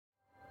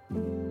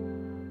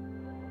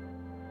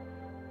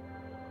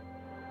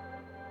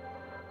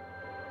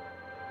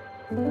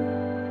We're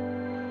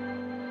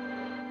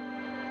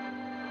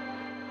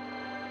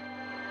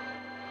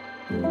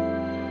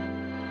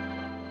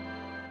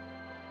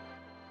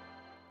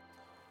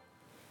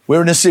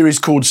in a series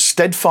called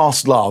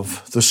Steadfast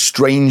Love, The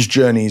Strange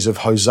Journeys of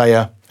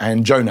Hosea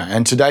and Jonah.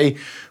 And today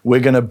we're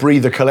going to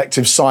breathe a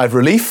collective sigh of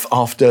relief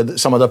after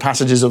some of the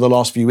passages of the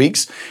last few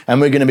weeks. And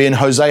we're going to be in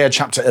Hosea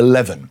chapter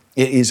 11.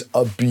 It is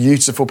a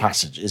beautiful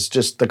passage. It's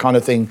just the kind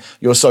of thing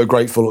you're so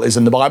grateful is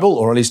in the Bible,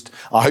 or at least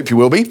I hope you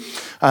will be.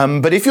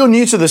 But if you're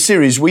new to the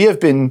series, we have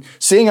been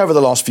seeing over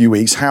the last few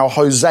weeks how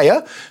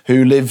Hosea,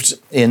 who lived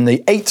in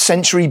the 8th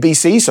century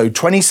BC, so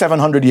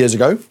 2,700 years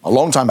ago, a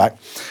long time back,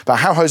 but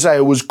how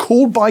Hosea was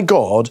called by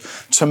God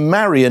to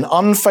marry an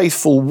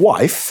unfaithful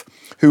wife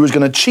who was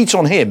going to cheat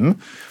on him,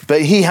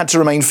 but he had to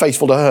remain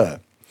faithful to her.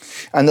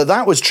 And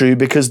that was true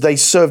because they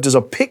served as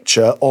a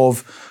picture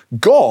of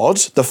God,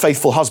 the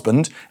faithful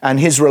husband, and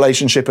his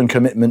relationship and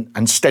commitment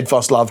and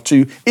steadfast love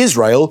to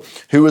Israel,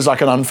 who was like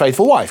an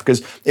unfaithful wife,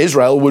 because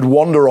Israel would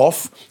wander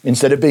off,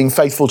 instead of being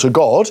faithful to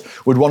God,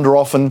 would wander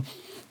off and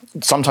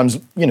sometimes,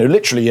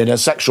 literally in a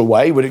sexual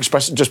way, would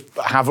just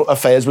have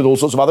affairs with all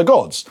sorts of other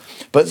gods.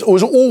 But it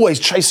was always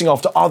chasing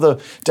after other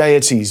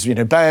deities,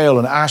 Baal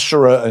and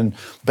Asherah and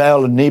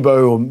Baal and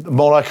Nebo or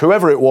Moloch,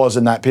 whoever it was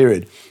in that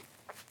period.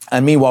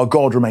 And meanwhile,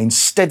 God remained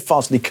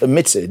steadfastly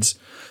committed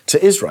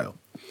to Israel.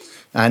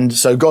 And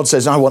so God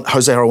says,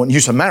 Hosea, I want you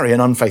to marry an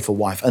unfaithful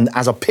wife, and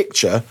as a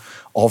picture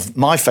of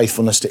my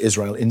faithfulness to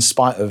Israel in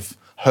spite of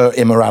her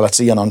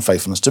immorality and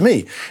unfaithfulness to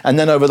me. And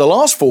then over the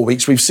last 4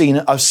 weeks, we've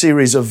seen a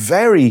series of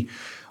very,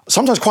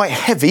 sometimes quite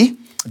heavy,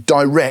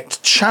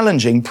 direct,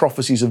 challenging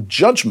prophecies of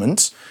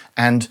judgment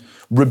and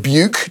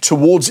rebuke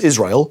towards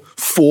Israel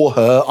for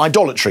her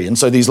idolatry. And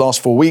so these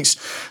last 4 weeks,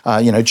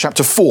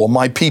 chapter 4,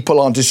 my people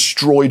are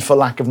destroyed for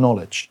lack of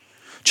knowledge.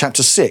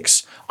 Chapter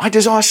 6, I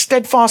desire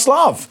steadfast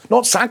love,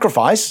 not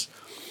sacrifice.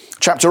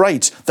 Chapter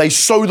 8, they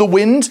sow the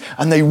wind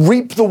and they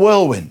reap the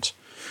whirlwind.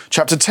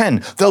 Chapter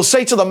 10, they'll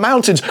say to the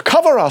mountains,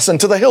 cover us, and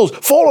to the hills,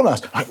 fall on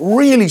us. Like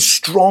really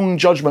strong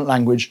judgment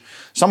language,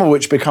 some of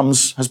which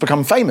has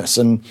become famous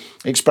and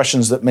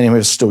expressions that many of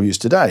us still use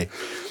today.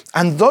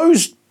 And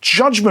those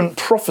judgment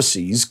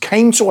prophecies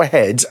came to a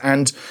head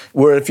and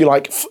were, if you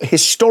like,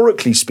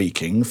 historically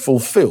speaking,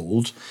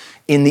 fulfilled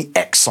in the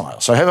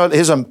exile. So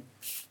here's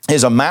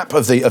a map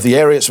of the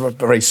area. It's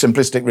very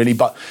simplistic, really,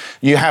 but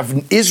you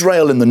have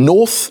Israel in the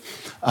north,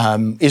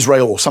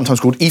 Israel, or sometimes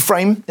called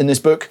Ephraim in this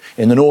book,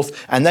 in the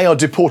north, and they are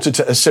deported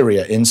to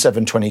Assyria in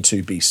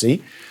 722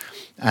 BC.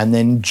 And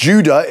then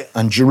Judah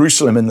and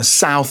Jerusalem in the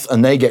south,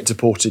 and they get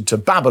deported to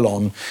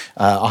Babylon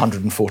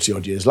 140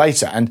 odd years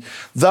later. And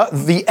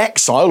the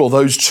exile, or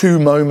those two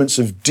moments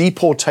of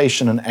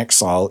deportation and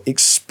exile,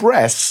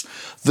 express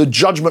the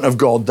judgment of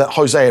God that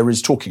Hosea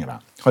is talking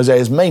about. Hosea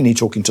is mainly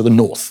talking to the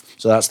north.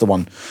 So that's the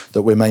one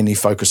that we're mainly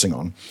focusing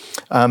on.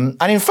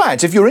 And in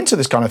fact, if you're into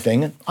this kind of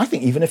thing, I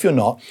think even if you're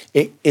not,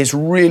 it is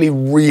really,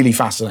 really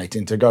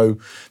fascinating to go.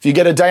 If you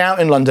get a day out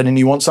in London and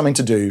you want something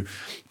to do,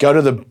 go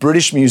to the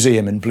British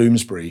Museum in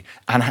Bloomsbury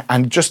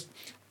and just,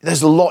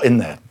 there's a lot in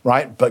there,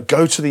 right? But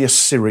go to the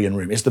Assyrian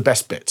room. It's the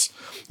best bit.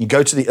 You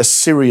go to the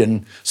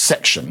Assyrian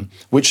section,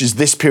 which is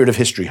this period of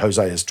history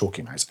Hosea is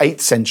talking about. It's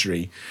 8th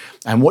century.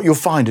 And what you'll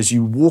find as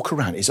you walk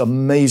around is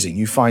amazing.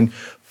 You find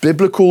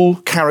biblical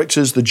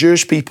characters, the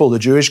Jewish people, the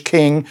Jewish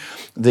king,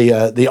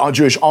 the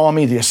Jewish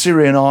army, the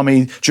Assyrian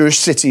army, Jewish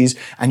cities,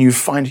 and you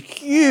find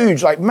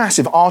huge, like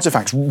massive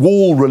artifacts,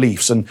 wall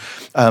reliefs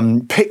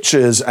and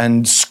pictures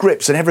and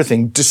scripts and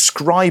everything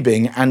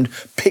describing and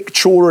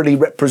pictorially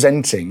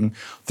representing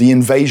the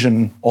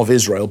invasion of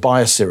Israel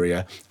by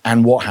Assyria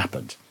and what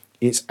happened.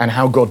 And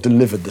how God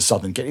delivered the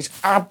southern gate. It's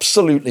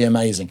absolutely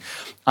amazing.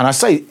 And I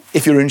say,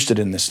 if you're interested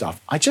in this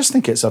stuff, I just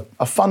think it's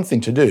a fun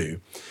thing to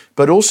do.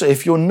 But also,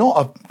 if you're not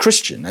a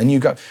Christian and you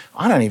go,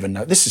 I don't even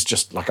know, this is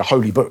just like a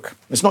holy book.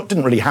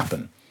 Didn't really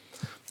happen.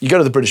 You go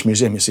to the British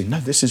Museum, you see,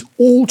 no, this is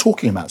all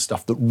talking about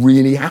stuff that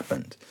really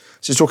happened.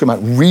 This is talking about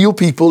real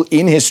people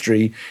in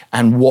history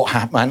and what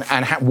happened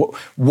and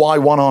why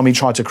one army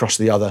tried to crush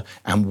the other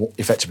and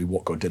effectively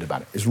what God did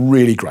about it. It's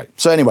really great.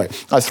 So anyway,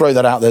 I throw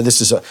that out there.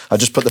 I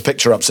just put the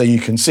picture up so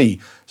you can see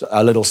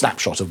a little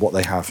snapshot of what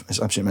they have.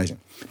 It's absolutely amazing.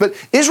 But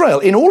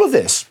Israel, in all of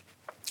this,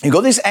 you've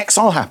got this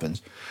exile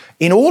happens.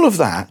 In all of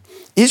that,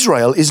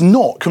 Israel is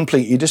not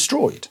completely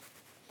destroyed.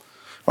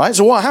 Right?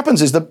 So what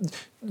happens is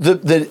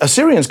the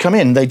Assyrians come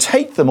in, they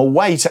take them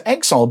away to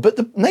exile, but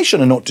the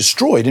nation are not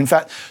destroyed. In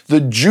fact,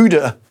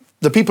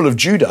 the people of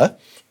Judah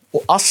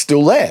are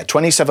still there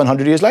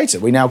 2,700 years later.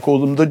 We now call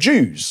them the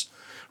Jews,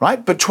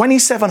 right? But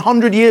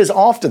 2,700 years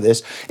after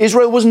this,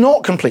 Israel was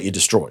not completely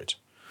destroyed.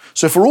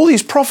 So for all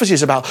these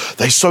prophecies about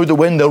they sow the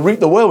wind, they'll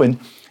reap the whirlwind,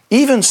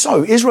 even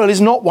so, Israel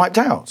is not wiped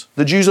out.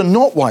 The Jews are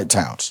not wiped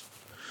out.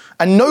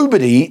 And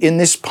nobody in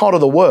this part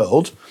of the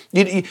world,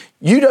 you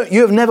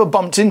have never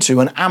bumped into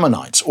an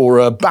Ammonite or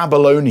a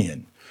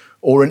Babylonian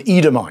or an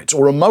Edomite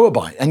or a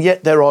Moabite, and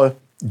yet there are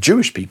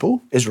Jewish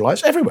people,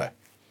 Israelites, everywhere.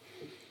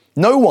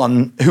 No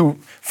one who,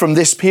 from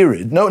this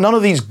period, none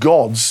of these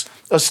gods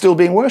are still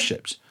being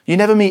worshipped.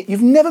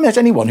 You've never met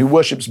anyone who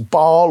worships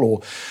Baal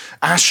or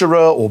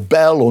Asherah or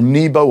Bel or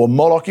Nebo or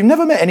Moloch. You've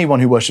never met anyone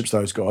who worships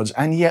those gods.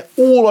 And yet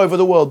all over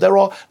the world, there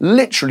are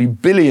literally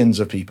billions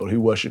of people who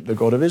worship the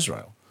God of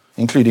Israel,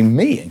 including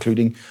me,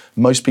 including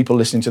most people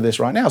listening to this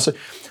right now. So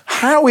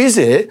how is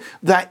it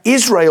that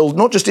Israel,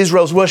 not just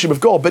Israel's worship of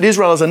God, but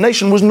Israel as a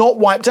nation was not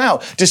wiped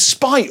out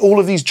despite all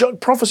of these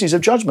prophecies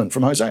of judgment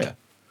from Hosea?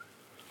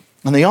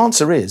 And the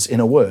answer is, in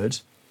a word,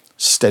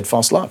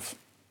 steadfast love.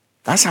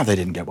 That's how they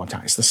didn't get wiped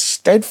out. It's the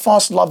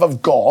steadfast love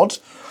of God.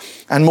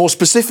 And more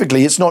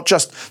specifically, it's not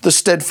just the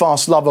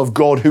steadfast love of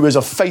God who is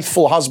a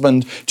faithful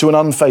husband to an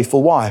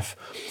unfaithful wife,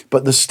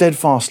 but the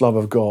steadfast love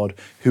of God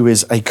who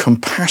is a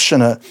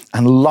compassionate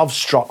and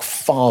love-struck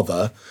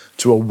father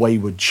to a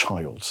wayward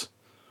child.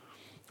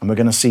 And we're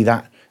going to see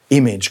that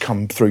image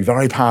come through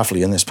very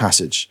powerfully in this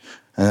passage.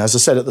 And as I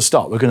said at the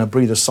start, we're going to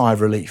breathe a sigh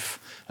of relief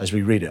as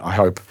we read it, I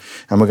hope.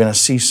 And we're going to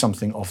see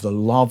something of the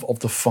love of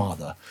the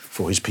Father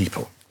for his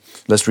people.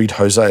 Let's read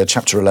Hosea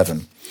chapter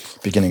 11,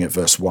 beginning at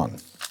verse 1.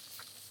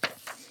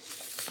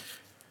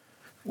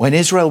 When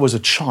Israel was a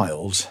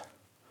child,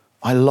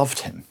 I loved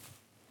him,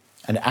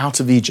 and out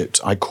of Egypt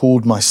I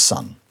called my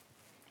son.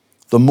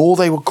 The more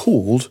they were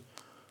called,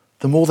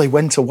 the more they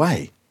went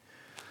away.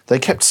 They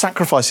kept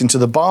sacrificing to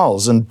the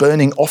Baals and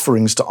burning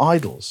offerings to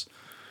idols.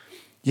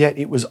 Yet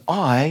it was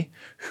I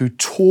who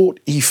taught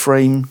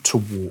Ephraim to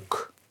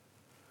walk.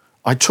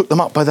 I took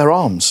them up by their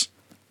arms,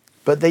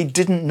 but they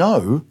didn't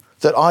know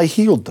that I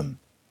healed them.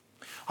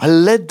 I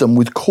led them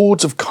with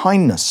cords of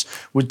kindness,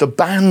 with the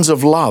bands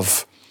of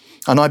love,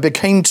 and I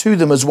became to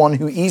them as one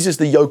who eases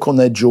the yoke on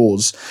their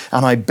jaws,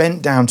 and I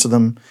bent down to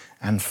them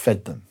and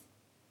fed them.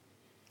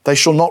 They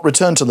shall not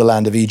return to the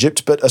land of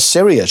Egypt, but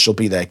Assyria shall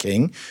be their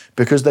king,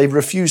 because they've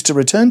refused to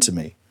return to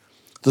me.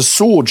 The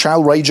sword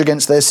shall rage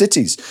against their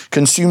cities,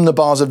 consume the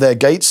bars of their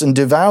gates, and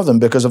devour them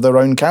because of their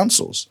own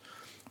counsels.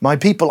 My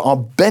people are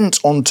bent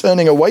on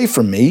turning away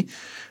from me,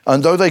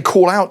 and though they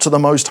call out to the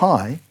Most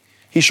High,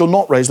 he shall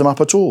not raise them up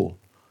at all.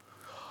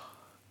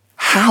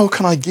 How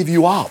can I give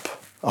you up,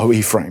 O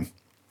Ephraim?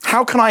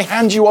 How can I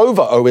hand you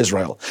over, O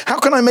Israel? How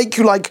can I make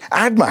you like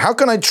Admah? How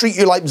can I treat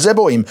you like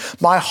Zeboim?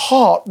 My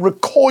heart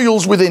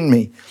recoils within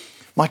me.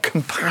 My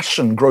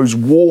compassion grows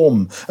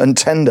warm and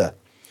tender.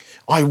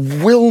 I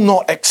will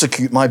not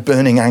execute my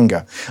burning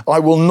anger. I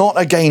will not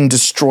again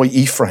destroy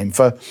Ephraim,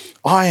 for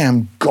I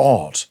am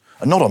God,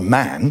 and not a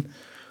man,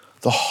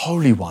 the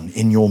Holy One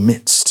in your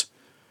midst.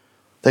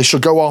 They shall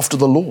go after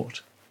the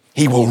Lord.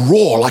 He will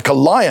roar like a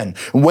lion.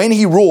 When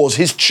he roars,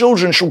 his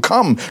children shall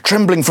come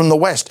trembling from the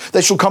west.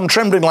 They shall come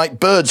trembling like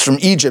birds from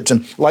Egypt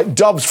and like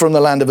doves from the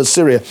land of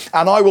Assyria.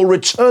 And I will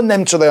return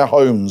them to their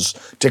homes,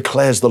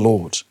 declares the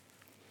Lord.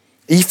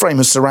 Ephraim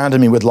has surrounded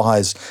me with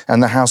lies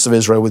and the house of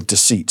Israel with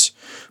deceit.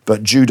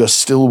 But Judah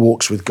still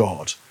walks with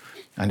God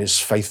and is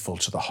faithful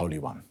to the Holy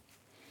One.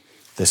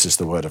 This is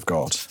the word of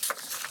God.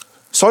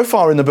 So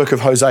far in the book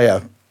of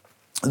Hosea,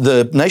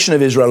 the nation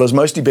of Israel has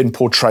mostly been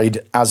portrayed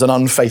as an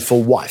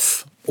unfaithful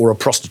wife or a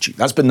prostitute.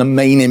 That's been the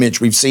main image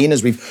we've seen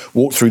as we've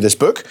walked through this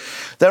book.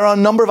 There are a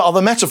number of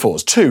other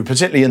metaphors too,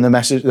 particularly in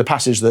the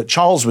passage that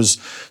Charles was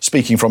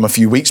speaking from a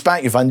few weeks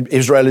back. You find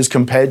Israel is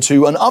compared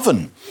to an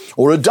oven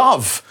or a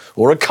dove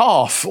or a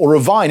calf or a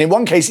vine. In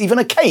one case, even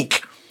a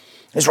cake.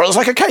 Israel's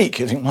like a cake.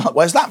 You think, well,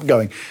 where's that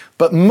going?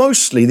 But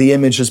mostly the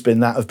image has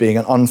been that of being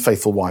an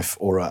unfaithful wife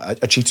or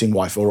a cheating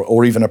wife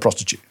or even a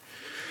prostitute.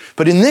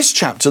 But in this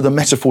chapter, the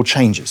metaphor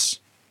changes.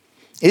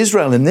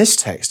 Israel in this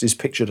text is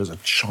pictured as a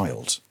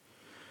child,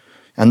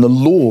 and the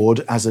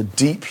Lord as a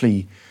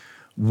deeply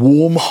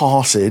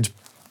warm-hearted,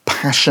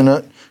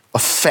 passionate,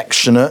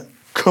 affectionate,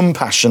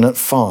 compassionate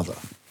father.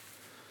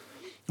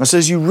 And so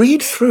as you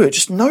read through it,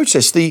 just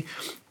notice the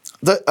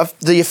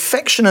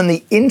affection and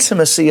the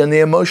intimacy and the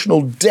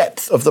emotional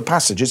depth of the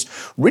passage. It's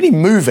really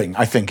moving,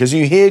 I think, as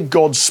you hear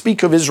God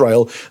speak of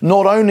Israel,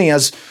 not only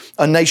as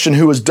a nation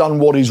who has done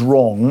what is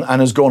wrong and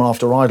has gone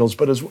after idols,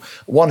 but as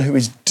one who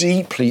is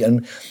deeply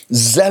and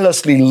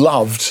zealously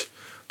loved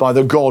by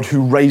the God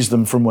who raised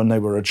them from when they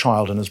were a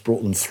child and has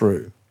brought them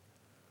through.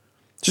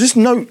 So just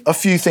note a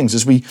few things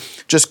as we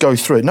just go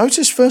through it.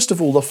 Notice, first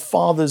of all, the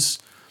father's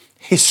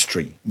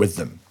history with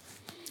them.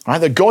 Right,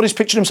 that God is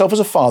pictured himself as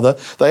a father,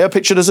 they are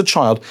pictured as a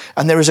child,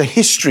 and there is a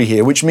history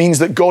here, which means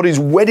that God is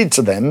wedded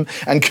to them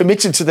and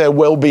committed to their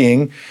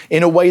well-being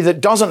in a way that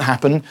doesn't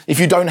happen if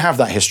you don't have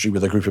that history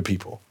with a group of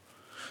people.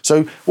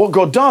 So what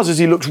God does is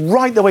he looks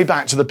right the way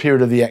back to the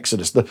period of the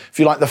Exodus, if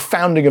you like, the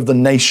founding of the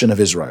nation of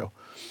Israel.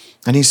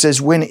 And he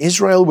says, when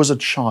Israel was a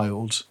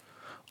child,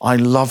 I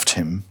loved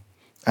him,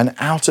 and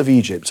out of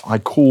Egypt I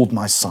called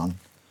my son.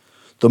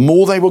 The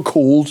more they were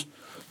called,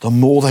 the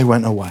more they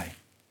went away.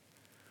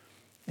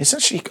 It's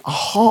actually a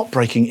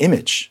heartbreaking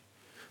image.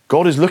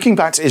 God is looking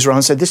back to Israel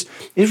and said,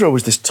 Israel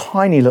was this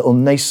tiny little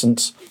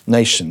nascent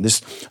nation,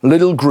 this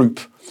little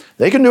group.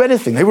 They couldn't do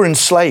anything. They were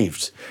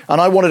enslaved.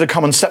 And I wanted to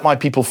come and set my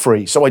people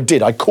free. So I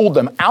did. I called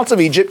them out of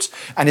Egypt,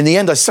 and in the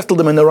end I settled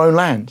them in their own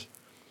land.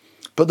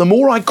 But the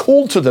more I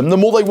called to them, the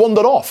more they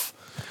wandered off.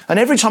 And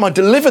every time I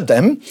delivered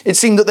them, it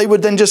seemed that they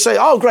would then just say,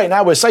 oh, great,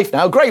 now we're safe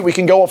now. Great, we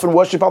can go off and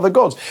worship other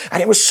gods.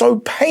 And it was so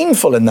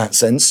painful in that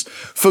sense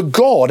for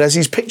God, as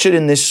he's pictured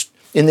in this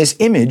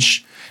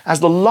image, as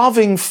the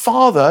loving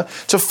father,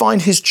 to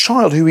find his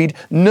child who he'd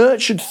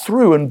nurtured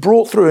through and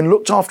brought through and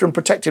looked after and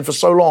protected for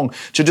so long,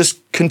 to just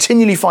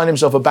continually find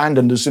himself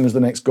abandoned as soon as the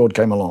next god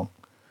came along.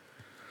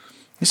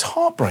 It's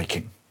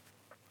heartbreaking.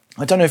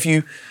 I don't know if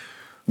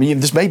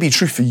this may be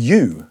true for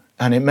you,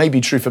 and it may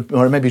be true for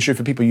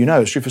people you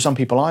know. It's true for some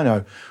people I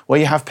know, where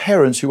you have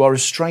parents who are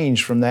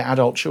estranged from their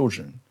adult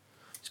children.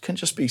 It can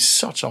just be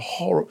such a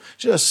horror,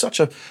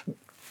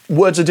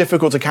 words are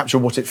difficult to capture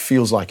what it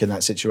feels like in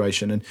that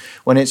situation. And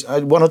when it's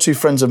one or two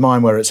friends of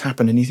mine where it's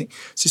happened, and you think,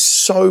 this is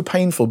so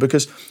painful,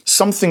 because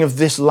something of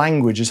this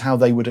language is how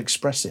they would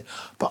express it.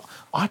 But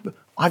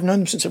I've known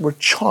them since they were a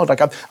child.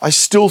 Like I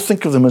still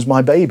think of them as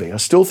my baby. I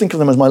still think of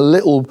them as my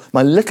little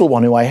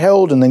one who I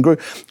held and then grew.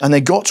 And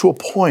they got to a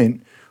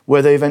point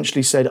where they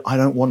eventually said, I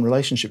don't want a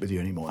relationship with you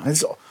anymore. And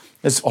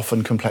there's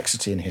often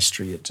complexity in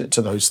history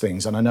to those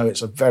things. And I know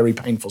it's a very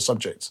painful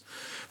subject.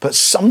 But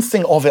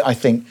something of it, I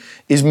think,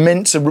 is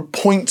meant to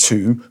point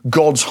to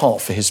God's heart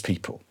for his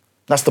people.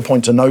 That's the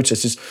point to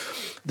notice, is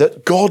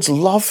that God's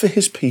love for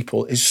his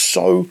people is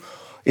so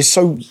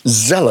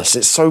zealous,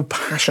 it's so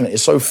passionate,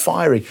 it's so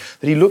fiery,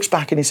 that he looks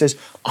back and he says,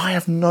 I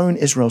have known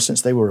Israel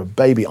since they were a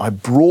baby. I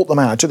brought them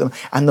out, I took them,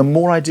 and the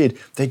more I did,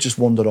 they just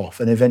wandered off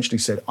and eventually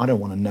said, I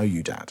don't want to know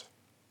you, Dad.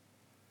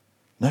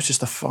 Notice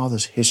the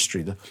father's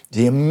history,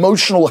 the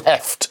emotional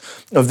heft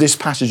of this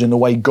passage and the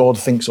way God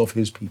thinks of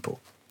his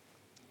people.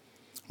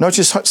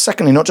 Notice,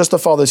 secondly, not just the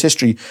father's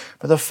history,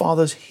 but the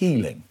father's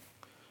healing.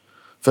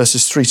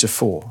 Verses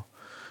 3-4.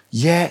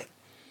 Yet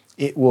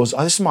it was,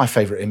 this is my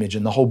favorite image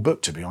in the whole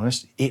book, to be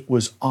honest. It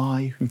was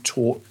I who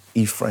taught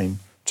Ephraim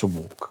to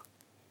walk.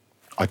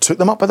 I took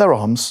them up by their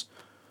arms,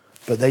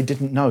 but they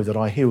didn't know that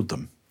I healed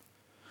them.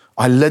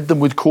 I led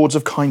them with cords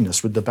of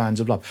kindness, with the bands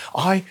of love.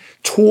 I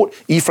taught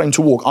Ephraim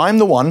to walk. I'm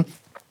the one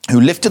who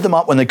lifted them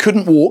up when they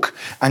couldn't walk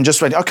and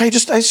just went, okay,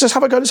 let's just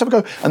have a go, let's have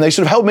a go. And they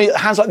sort of held me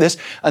hands like this,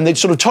 and they'd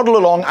sort of toddle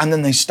along, and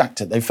then they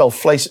stacked it. They fell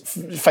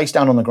face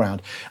down on the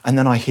ground. And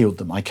then I healed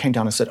them. I came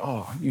down and said,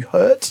 oh, you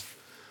hurt?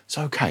 It's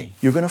okay.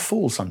 You're going to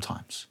fall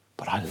sometimes,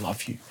 but I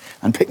love you.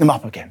 And pick them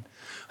up again.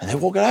 And they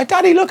walk out,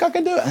 Daddy, look, I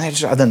can do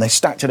it. And then they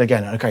stacked it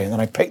again. Okay, and then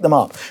I picked them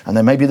up. And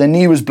then maybe their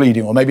knee was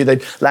bleeding, or maybe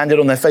they'd landed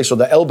on their face, or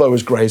their elbow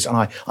was grazed, and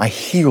I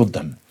healed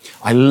them.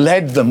 I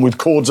led them with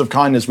cords of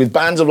kindness, with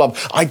bands of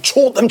love. I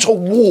taught them to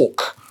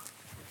walk.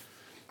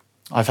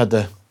 I've had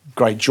the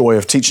great joy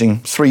of teaching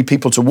 3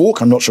 people to walk.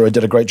 I'm not sure I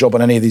did a great job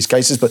on any of these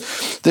cases, but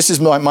this is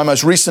my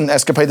most recent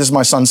escapade. This is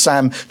my son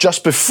Sam,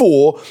 just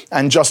before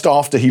and just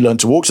after he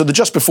learned to walk. So the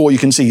just before, you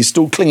can see he's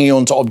still clinging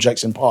on to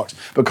objects in parks,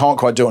 but can't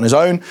quite do it on his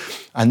own.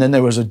 And then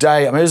there was a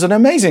day, it was an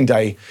amazing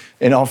day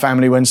in our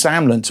family when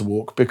Sam learned to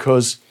walk,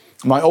 because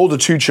my older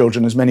 2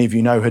 children, as many of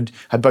you know, had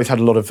both had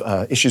a lot of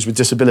issues with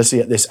disability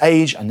at this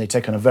age, and they'd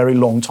taken a very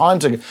long time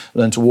to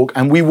learn to walk,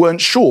 and we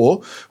weren't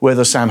sure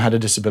whether Sam had a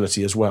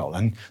disability as well.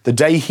 And the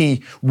day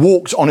he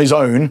walked on his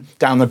own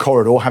down the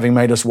corridor, having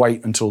made us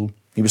wait until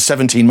he was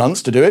 17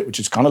 months to do it, which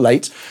is kind of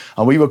late,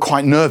 and we were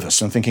quite nervous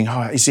and thinking,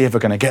 oh, is he ever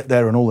going to get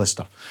there and all this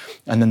stuff.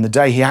 And then the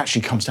day he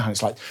actually comes down,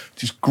 it's like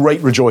just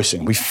great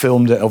rejoicing. We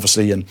filmed it,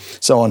 obviously, and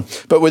so on.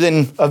 But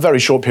within a very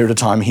short period of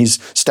time,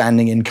 he's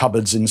standing in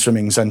cupboards in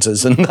swimming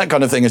centres and that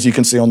kind of thing, as you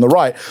can see on the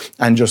right,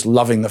 and just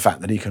loving the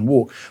fact that he can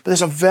walk. But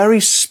there's a very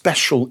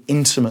special,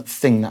 intimate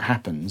thing that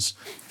happens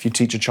if you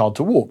teach a child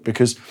to walk,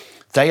 because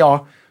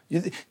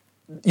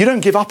you don't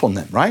give up on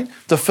them, right?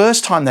 The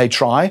first time they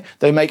try,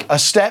 they make a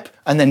step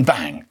and then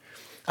bang.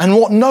 And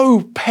what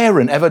no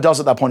parent ever does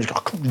at that point is go,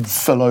 oh, you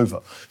fell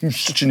over. You're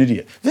such an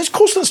idiot. Of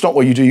course, that's not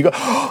what you do. You go,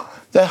 oh,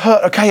 they're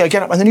hurt. Okay, I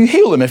get up. And then you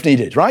heal them if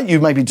needed, right?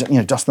 You maybe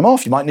dust them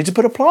off. You might need to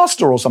put a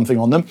plaster or something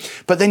on them.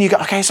 But then you go,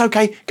 okay, it's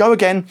okay. Go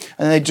again.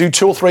 And they do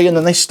 2 or 3, and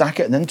then they stack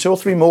it, and then 2 or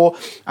 3 more.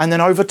 And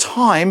then over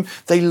time,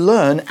 they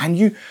learn, and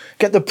you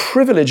get the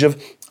privilege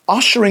of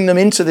ushering them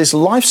into this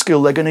life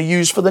skill they're going to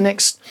use for the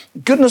next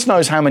goodness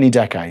knows how many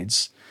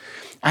decades.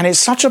 And it's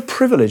such a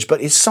privilege, but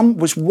it's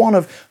one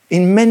of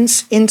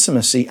immense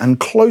intimacy and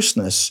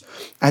closeness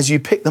as you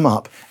pick them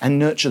up and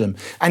nurture them.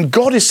 And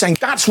God is saying,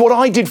 that's what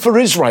I did for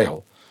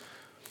Israel.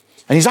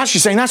 And he's actually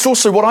saying, that's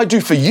also what I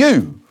do for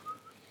you.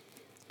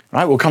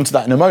 Right, we'll come to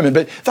that in a moment,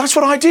 but that's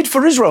what I did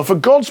for Israel, for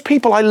God's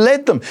people. I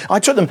led them, I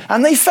took them,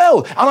 and they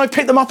fell, and I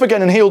picked them up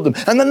again and healed them.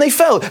 And then they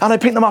fell, and I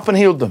picked them up and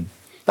healed them.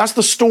 That's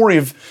the story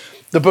of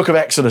the book of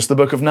Exodus, the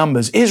book of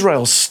Numbers.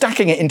 Israel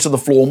stacking it into the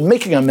floor,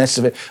 making a mess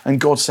of it,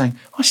 and God saying,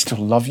 I still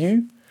love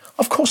you.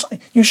 Of course,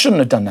 you shouldn't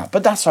have done that,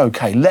 but that's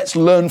okay. Let's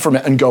learn from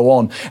it and go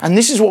on. And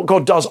this is what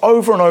God does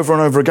over and over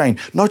and over again.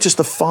 Notice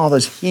the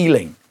Father's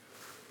healing.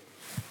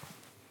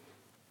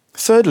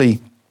 Thirdly,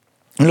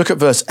 look at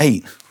verse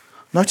 8.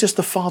 Notice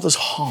the Father's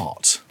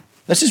heart.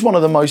 This is one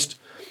of the most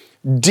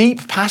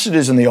deep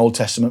passages in the Old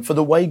Testament for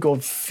the way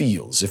God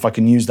feels, if I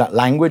can use that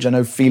language. I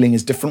know feeling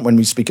is different when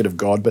we speak it of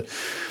God, but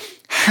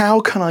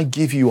how can I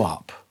give you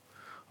up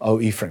O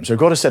Ephraim. So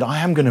God has said, I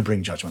am going to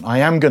bring judgment. I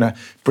am going to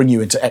bring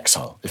you into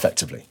exile,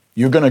 effectively.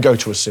 You're going to go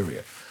to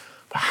Assyria.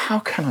 But how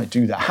can I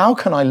do that? How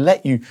can I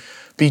let you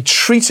be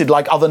treated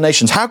like other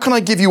nations? How can I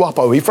give you up,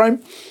 O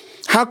Ephraim?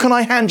 How can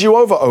I hand you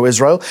over, O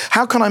Israel?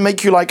 How can I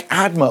make you like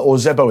Admah or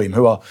Zeboim,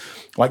 who are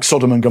like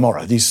Sodom and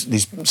Gomorrah,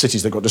 these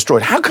cities that got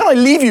destroyed? How can I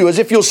leave you as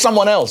if you're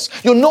someone else?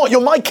 You're not,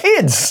 you're my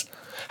kids.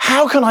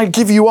 How can I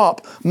give you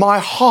up? My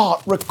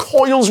heart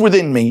recoils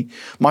within me.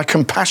 My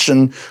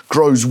compassion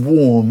grows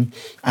warm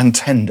and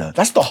tender.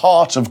 That's the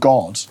heart of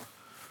God.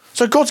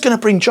 So God's going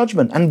to bring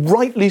judgment, and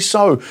rightly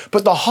so.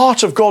 But the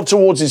heart of God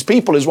towards his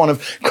people is one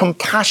of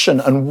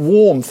compassion and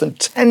warmth and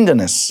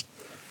tenderness.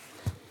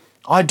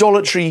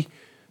 Idolatry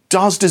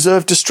does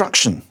deserve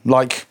destruction,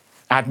 like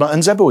Admah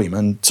and Zeboim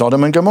and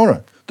Sodom and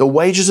Gomorrah. The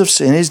wages of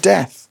sin is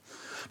death.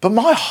 But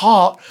my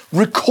heart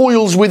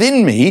recoils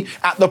within me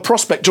at the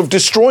prospect of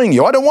destroying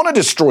you. I don't want to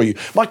destroy you.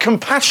 My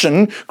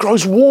compassion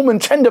grows warm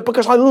and tender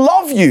because I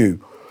love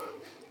you.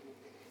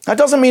 That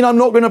doesn't mean I'm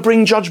not going to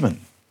bring judgment.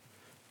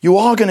 You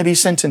are going to be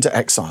sent into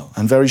exile,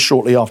 and very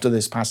shortly after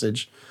this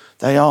passage,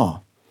 they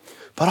are.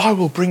 But I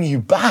will bring you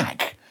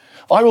back.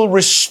 I will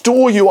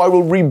restore you. I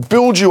will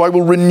rebuild you. I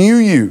will renew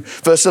you.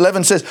 Verse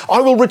 11 says,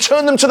 I will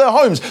return them to their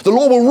homes. The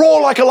Lord will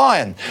roar like a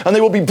lion, and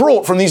they will be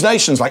brought from these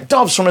nations like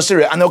doves from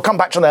Assyria, and they'll come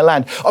back to their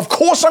land. Of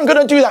course I'm going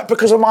to do that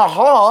because my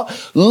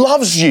heart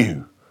loves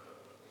you.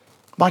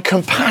 My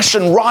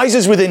compassion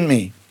rises within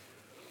me.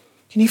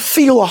 Can you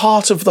feel the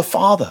heart of the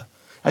Father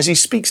as he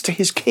speaks to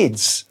his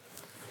kids?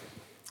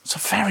 It's a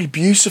very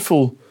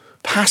beautiful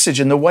passage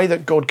in the way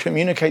that God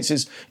communicates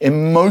his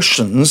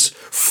emotions,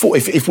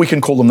 if we can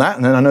call them that,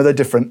 and I know they're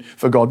different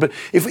for God, but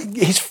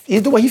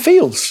the way he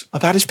feels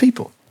about his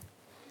people.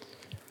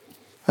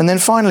 And then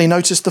finally,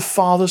 notice the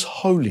Father's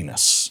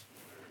holiness.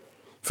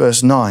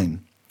 Verse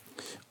 9,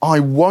 I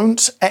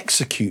won't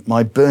execute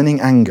my burning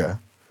anger.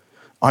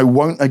 I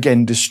won't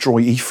again destroy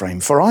Ephraim,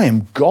 for I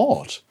am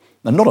God,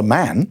 and not a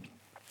man,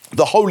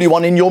 the Holy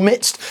One in your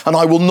midst, and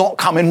I will not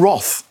come in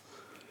wrath.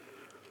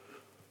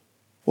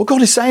 What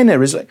God is saying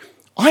there is,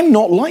 I'm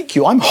not like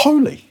you, I'm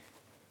holy.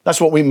 That's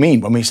what we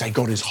mean when we say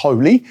God is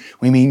holy.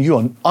 We mean you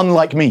are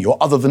unlike me, you're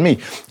other than me.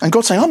 And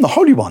God's saying, I'm the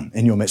Holy One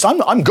in your midst.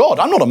 I'm God,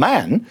 I'm not a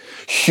man.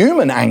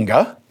 Human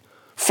anger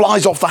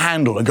flies off the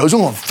handle and goes,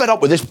 oh, I'm fed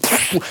up with this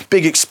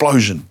big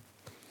explosion.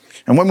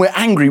 And when we're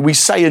angry, we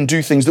say and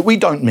do things that we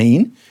don't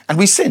mean, and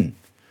we sin.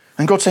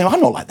 And God's saying, I'm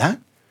not like that.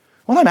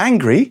 When I'm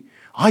angry,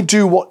 I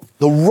do what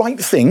the right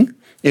thing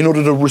in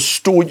order to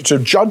restore, to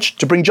judge,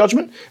 to bring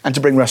judgment, and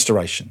to bring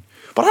restoration.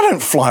 But I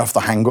don't fly off the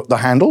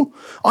handle.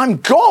 I'm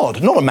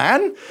God, not a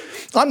man.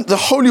 I'm the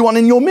Holy One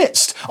in your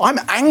midst. I'm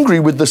angry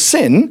with the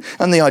sin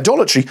and the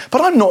idolatry,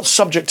 but I'm not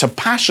subject to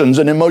passions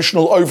and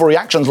emotional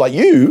overreactions like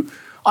you.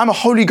 I'm a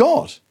holy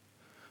God.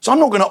 So I'm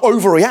not going to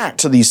overreact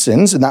to these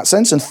sins in that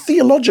sense. And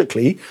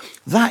theologically,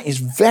 that is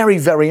very,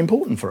 very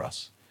important for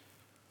us.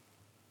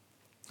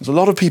 There's a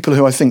lot of people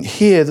who I think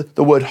hear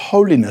the word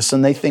holiness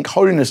and they think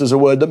holiness is a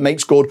word that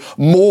makes God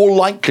more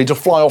likely to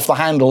fly off the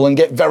handle and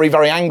get very,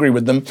 very angry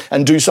with them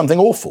and do something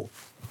awful.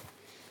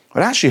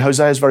 But actually,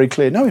 Hosea is very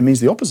clear. No, it means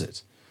the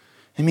opposite.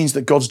 It means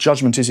that God's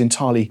judgment is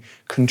entirely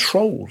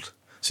controlled.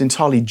 It's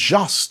entirely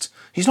just.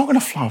 He's not going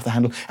to fly off the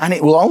handle. And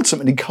it will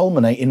ultimately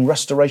culminate in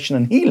restoration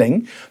and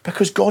healing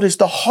because God is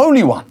the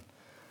Holy One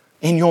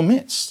in your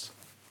midst.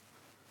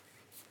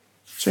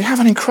 So you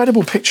have an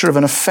incredible picture of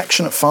an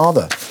affectionate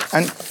Father.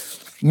 And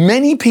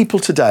many people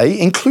today,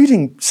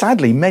 including,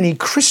 sadly, many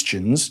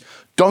Christians,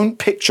 don't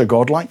picture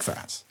God like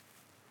that.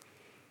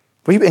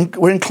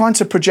 We're inclined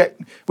to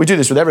project, we do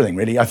this with everything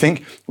really, I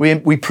think.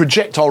 We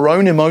project our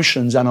own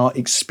emotions and our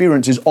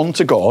experiences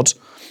onto God,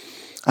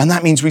 and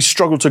that means we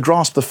struggle to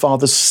grasp the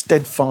Father's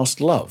steadfast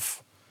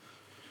love.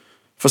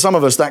 For some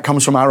of us, that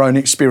comes from our own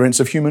experience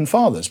of human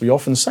fathers. We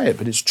often say it,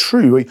 but it's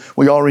true.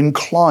 We are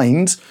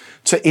inclined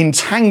to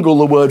entangle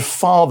the word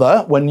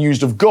Father, when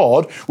used of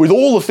God, with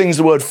all the things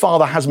the word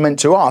Father has meant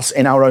to us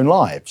in our own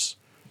lives,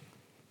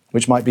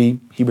 which might be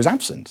he was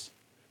absent,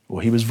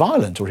 or he was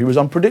violent, or he was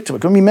unpredictable.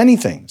 It can be many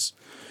things.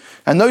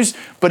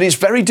 But it's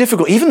very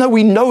difficult, even though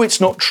we know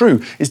it's not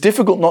true, it's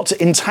difficult not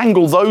to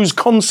entangle those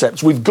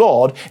concepts with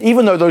God,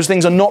 even though those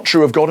things are not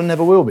true of God and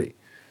never will be.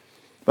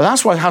 But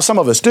that's how some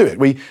of us do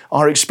it.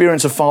 Our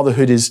experience of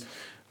fatherhood is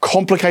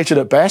complicated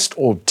at best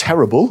or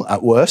terrible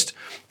at worst,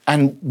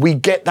 and we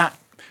get that.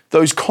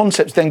 Those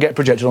concepts then get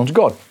projected onto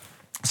God.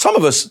 Some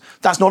of us,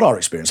 that's not our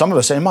experience. Some of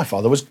us say, my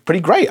father was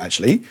pretty great,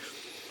 actually.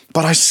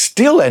 But I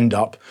still end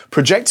up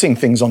projecting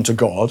things onto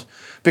God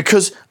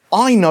because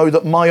I know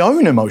that my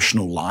own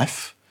emotional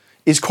life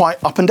is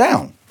quite up and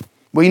down.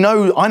 I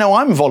know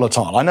I'm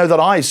volatile. I know that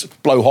I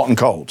blow hot and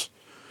cold.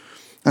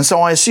 And so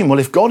I assume, well,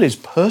 if God is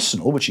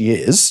personal, which he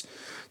is,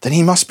 then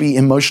he must be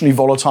emotionally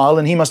volatile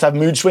and he must have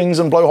mood swings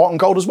and blow hot and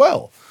cold as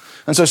well.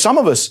 And so some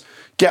of us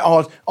get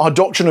our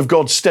doctrine of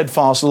God's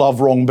steadfast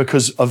love wrong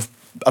because of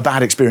a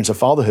bad experience of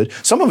fatherhood.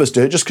 Some of us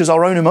do it just because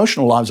our own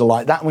emotional lives are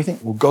like that, and we think,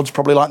 well, God's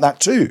probably like that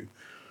too.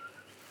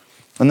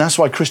 And that's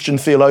why Christian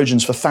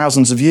theologians for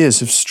thousands of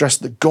years have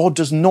stressed that God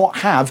does not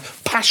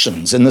have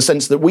passions in the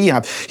sense that we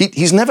have.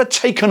 He's never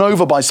taken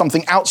over by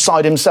something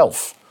outside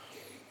himself.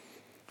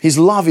 His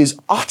love is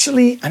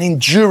utterly and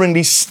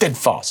enduringly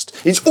steadfast.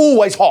 It's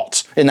always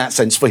hot in that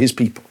sense for his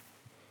people.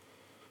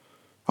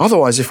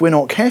 Otherwise, if we're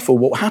not careful,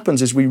 what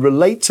happens is we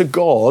relate to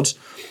God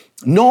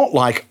not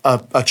like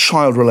a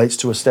child relates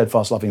to a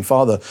steadfast, loving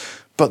father,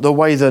 but the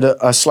way that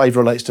a slave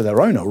relates to their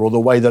owner, or the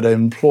way that an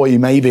employee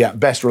maybe at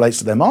best relates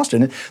to their master.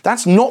 And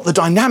that's not the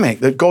dynamic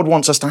that God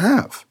wants us to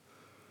have.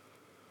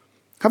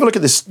 Have a look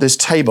at this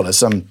table. It's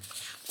something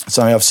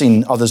I've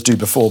seen others do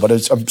before, but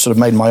I've sort of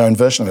made my own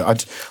version of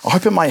it. I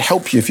hope it might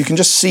help you if you can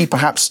just see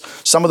perhaps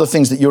some of the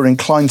things that you're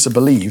inclined to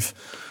believe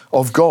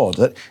of God.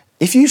 That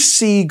if you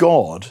see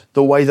God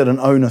the way that an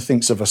owner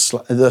thinks of a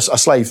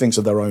slave thinks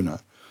of their owner,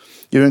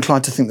 you're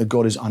inclined to think that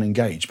God is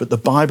unengaged. But the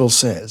Bible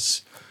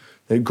says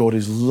that God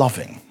is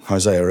loving,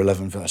 Hosea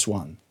 11 verse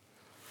 1.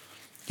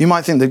 You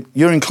might think that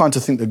you're inclined to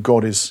think that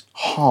God is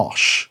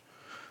harsh,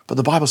 but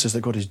the Bible says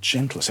that God is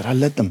gentle. It said, I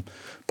led them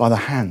by the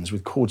hands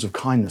with cords of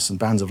kindness and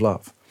bands of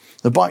love.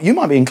 You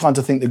might be inclined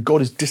to think that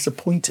God is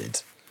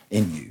disappointed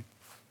in you.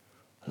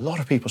 A lot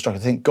of people struggle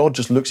to think God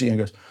just looks at you and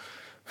goes,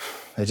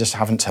 they just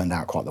haven't turned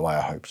out quite the way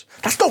I hoped.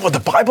 That's not what the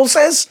Bible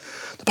says.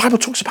 The Bible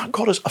talks about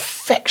God as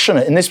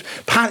affectionate. In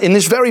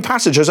this very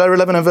passage, Hosea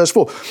 11 and verse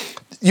 4,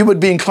 you would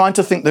be inclined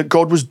to think that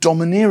God was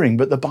domineering,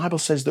 but the Bible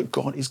says that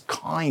God is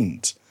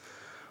kind.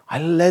 I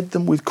led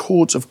them with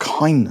cords of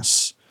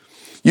kindness.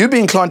 You'd be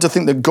inclined to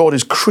think that God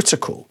is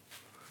critical.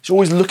 He's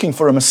always looking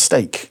for a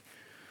mistake.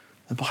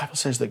 The Bible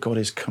says that God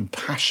is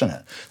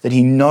compassionate, that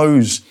he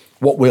knows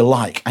what we're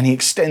like, and he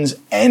extends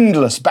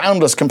endless,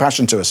 boundless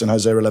compassion to us in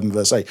Hosea 11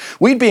 verse 8.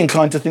 We'd be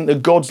inclined to think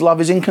that God's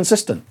love is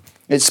inconsistent.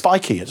 It's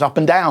spiky, it's up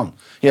and down.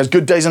 He has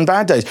good days and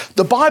bad days.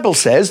 The Bible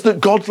says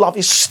that God's love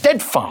is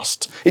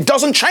steadfast. It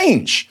doesn't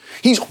change.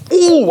 He's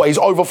always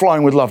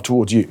overflowing with love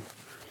towards you.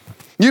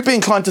 You'd be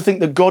inclined to think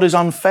that God is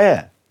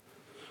unfair,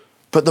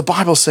 but the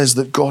Bible says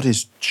that God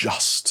is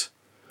just.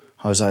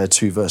 Hosea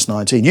 2 verse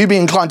 19. You'd be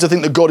inclined to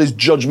think that God is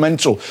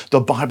judgmental.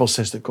 The Bible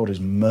says that God is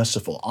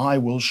merciful. I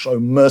will show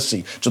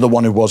mercy to the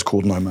one who was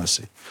called no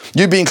mercy.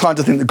 You'd be inclined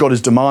to think that God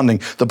is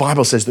demanding. The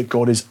Bible says that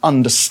God is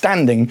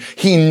understanding.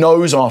 He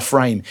knows our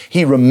frame.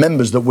 He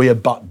remembers that we are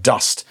but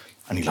dust,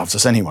 and he loves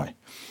us anyway.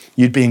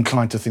 You'd be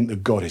inclined to think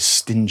that God is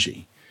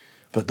stingy.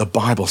 But the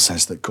Bible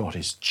says that God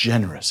is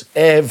generous.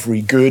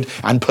 Every good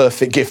and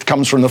perfect gift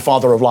comes from the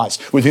Father of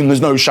lights, with whom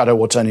there's no shadow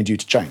or turning due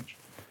to change.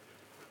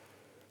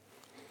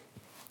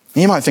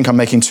 You might think I'm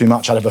making too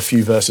much out of a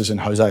few verses in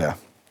Hosea.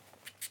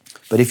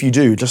 But if you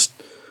do, just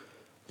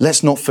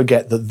let's not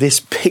forget that this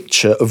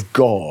picture of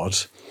God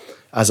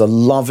as a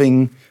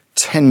loving,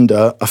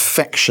 tender,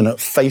 affectionate,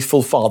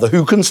 faithful father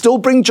who can still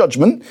bring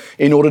judgment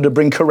in order to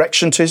bring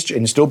correction to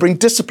and still bring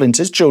discipline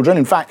to his children.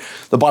 In fact,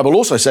 the Bible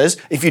also says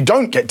if you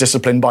don't get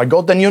disciplined by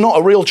God, then you're not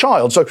a real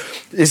child. So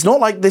it's not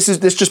like this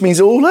just means,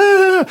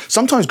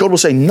 sometimes God will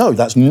say, no,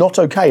 that's not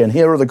okay, and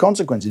here are the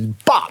consequences.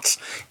 But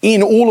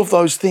in all of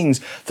those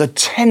things, the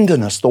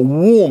tenderness, the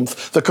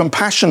warmth, the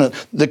compassion,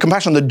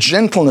 the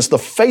gentleness, the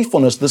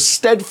faithfulness, the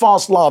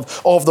steadfast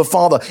love of the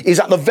Father is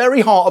at the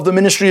very heart of the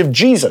ministry of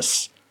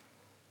Jesus.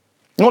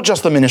 Not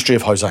just the ministry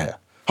of Hosea.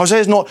 Hosea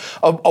is not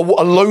a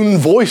lone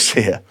voice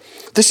here.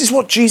 This is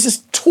what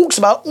Jesus talks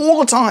about all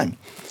the time.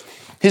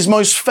 His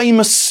most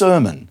famous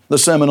sermon, the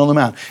Sermon on the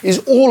Mount, is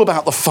all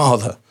about the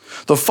Father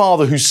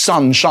whose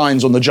sun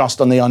shines on the just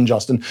and the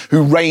unjust, and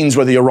who reigns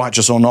whether you're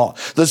righteous or not.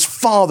 This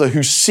Father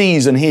who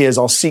sees and hears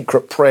our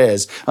secret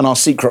prayers and our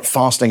secret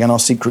fasting and our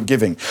secret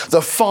giving.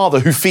 The Father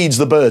who feeds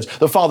the birds.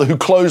 The Father who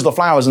clothes the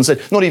flowers and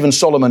said, not even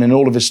Solomon in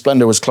all of his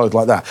splendor was clothed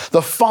like that.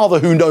 The Father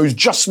who knows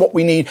just what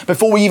we need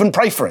before we even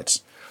pray for it.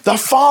 The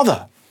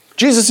Father.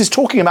 Jesus is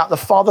talking about the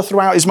Father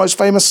throughout his most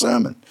famous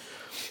sermon.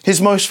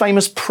 His most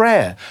famous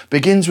prayer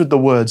begins with the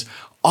words,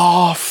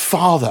 Our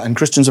Father, and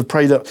Christians have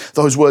prayed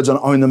those words and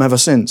owned them ever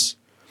since.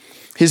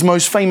 His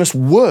most famous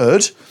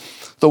word,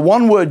 the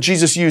one word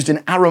Jesus used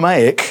in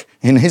Aramaic,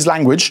 in his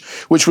language,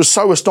 which was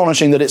so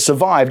astonishing that it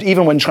survived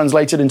even when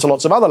translated into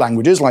lots of other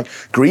languages like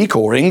Greek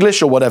or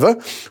English or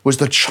whatever, was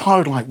the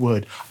childlike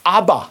word,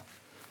 Abba.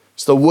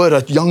 It's the word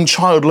a young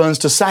child learns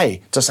to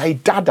say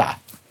dada,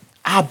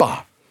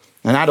 Abba.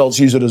 And adults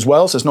use it as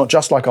well, so it's not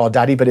just like our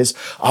daddy, but it's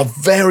a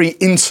very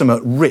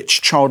intimate,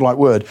 rich, childlike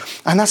word.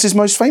 And that's his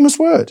most famous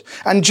word.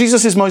 And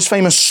Jesus' most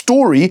famous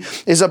story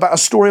is about a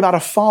story about a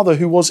father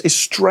who was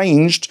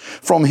estranged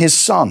from his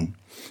son,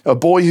 a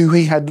boy who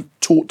he had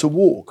taught to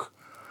walk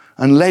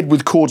and led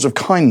with cords of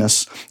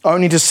kindness,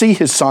 only to see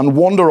his son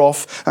wander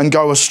off and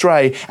go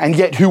astray, and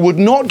yet who would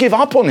not give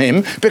up on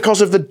him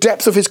because of the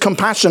depth of his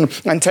compassion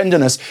and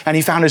tenderness. And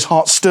he found his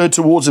heart stirred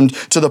towards him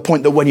to the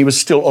point that when he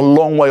was still a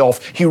long way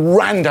off, he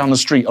ran down the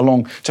street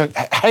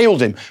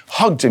hailed him,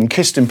 hugged him,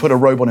 kissed him, put a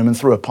robe on him and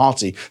threw a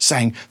party,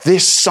 saying,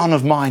 this son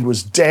of mine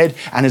was dead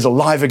and is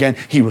alive again.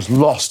 He was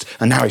lost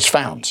and now he's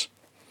found.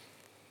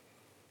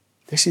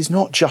 This is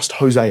not just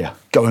Hosea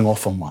going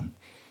off on one.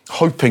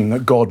 hoping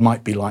that God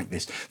might be like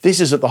this. This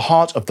is at the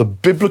heart of the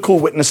biblical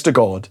witness to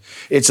God.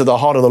 It's at the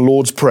heart of the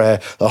Lord's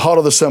Prayer, the heart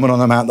of the Sermon on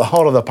the Mount, the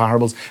heart of the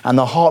parables, and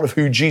the heart of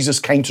who Jesus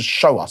came to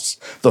show us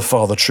the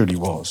Father truly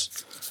was.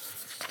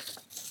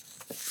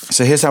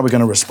 So here's how we're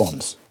going to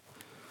respond.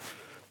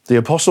 The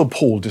Apostle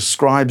Paul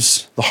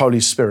describes the Holy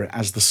Spirit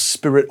as the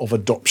spirit of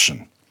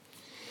adoption,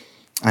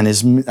 and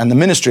the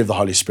ministry of the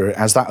Holy Spirit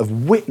as that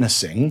of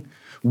witnessing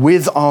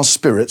with our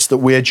spirits that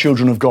we're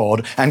children of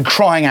God and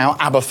crying out,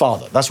 Abba,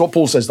 Father. That's what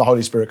Paul says the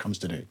Holy Spirit comes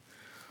to do. He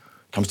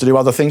comes to do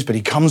other things, but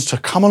he comes to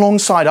come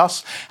alongside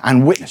us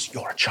and witness,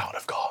 you're a child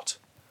of God.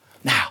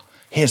 Now,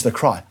 here's the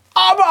cry,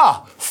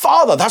 Abba,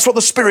 Father. That's what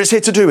the Spirit's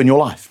here to do in your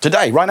life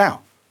today, right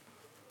now.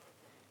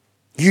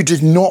 You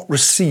did not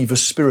receive a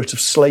spirit of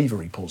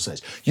slavery, Paul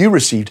says. You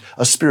received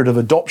a spirit of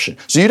adoption.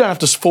 So you don't have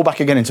to fall back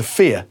again into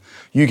fear.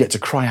 You get to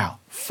cry out,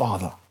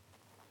 Father.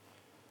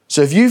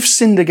 So if you've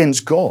sinned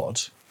against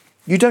God,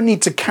 you don't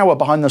need to cower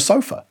behind the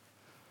sofa,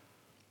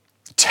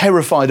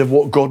 terrified of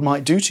what God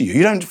might do to you.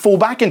 You don't fall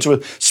back into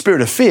a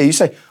spirit of fear. You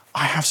say,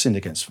 I have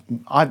sinned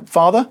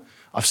Father,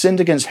 I've sinned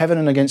against heaven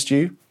and against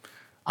you,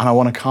 and I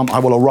want to come. I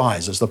will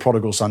arise, as the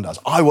prodigal son does.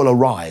 I will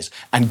arise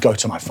and go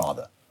to my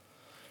Father,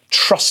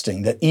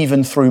 trusting that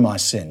even through my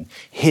sin,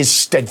 his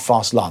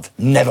steadfast love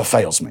never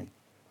fails me.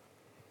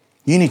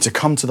 You need to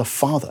come to the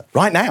Father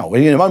right now.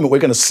 In a moment, we're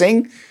going to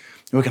sing.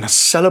 We're going to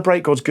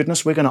celebrate God's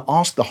goodness. We're going to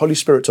ask the Holy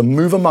Spirit to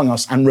move among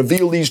us and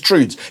reveal these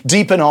truths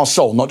deep in our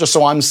soul, not just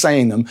so I'm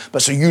saying them,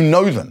 but so you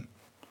know them.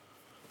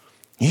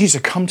 You need to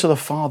come to the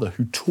Father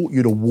who taught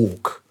you to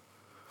walk,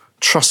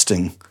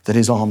 trusting that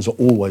his arms are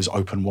always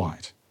open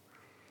wide.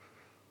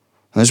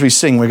 And as we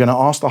sing, we're going to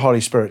ask the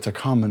Holy Spirit to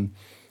come and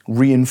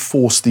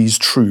reinforce these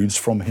truths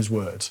from his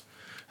word.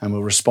 And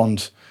we'll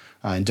respond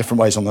in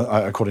different ways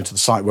according to the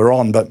site we're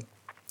on. But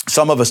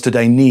some of us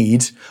today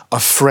need a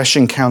fresh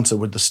encounter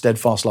with the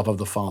steadfast love of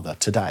the Father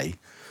today.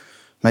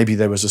 Maybe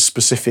there was a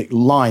specific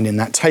line in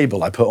that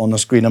table I put on the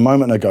screen a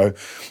moment ago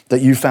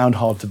that you found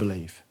hard to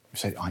believe. You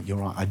say, you're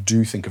right, I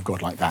do think of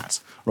God like that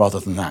rather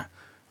than that,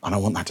 and I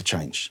want that to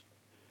change.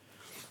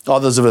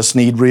 Others of us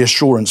need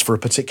reassurance for a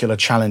particular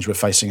challenge we're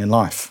facing in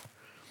life.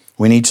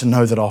 We need to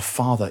know that our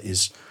Father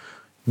is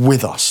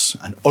with us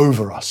and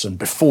over us and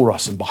before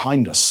us and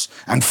behind us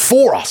and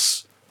for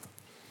us.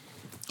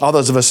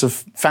 Others of us have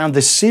found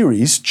this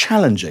series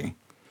challenging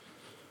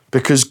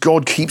because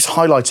God keeps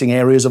highlighting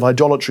areas of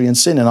idolatry and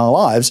sin in our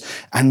lives,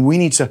 and we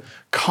need to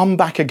come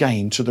back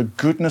again to the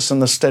goodness and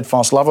the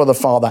steadfast love of the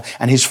Father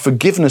and his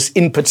forgiveness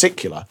in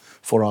particular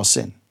for our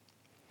sin.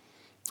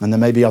 And there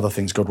may be other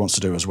things God wants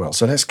to do as well.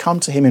 So let's come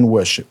to him in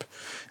worship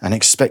and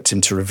expect him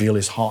to reveal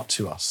his heart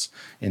to us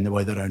in the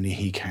way that only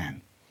he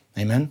can.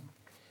 Amen?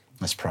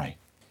 Let's pray.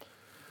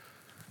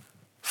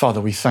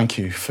 Father, we thank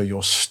you for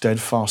your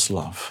steadfast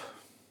love.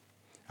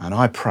 And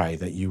I pray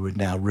that you would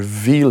now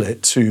reveal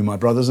it to my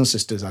brothers and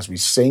sisters as we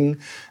sing,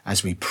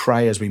 as we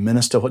pray, as we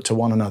minister to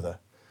one another.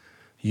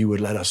 You would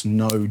let us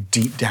know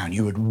deep down,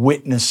 you would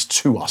witness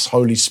to us,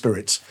 Holy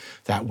Spirit,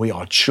 that we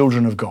are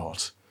children of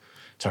God,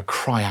 to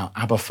cry out,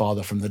 Abba,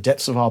 Father, from the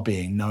depths of our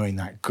being, knowing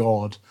that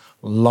God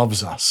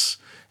loves us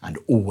and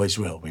always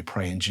will. We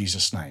pray in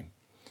Jesus' name.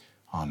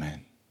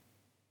 Amen.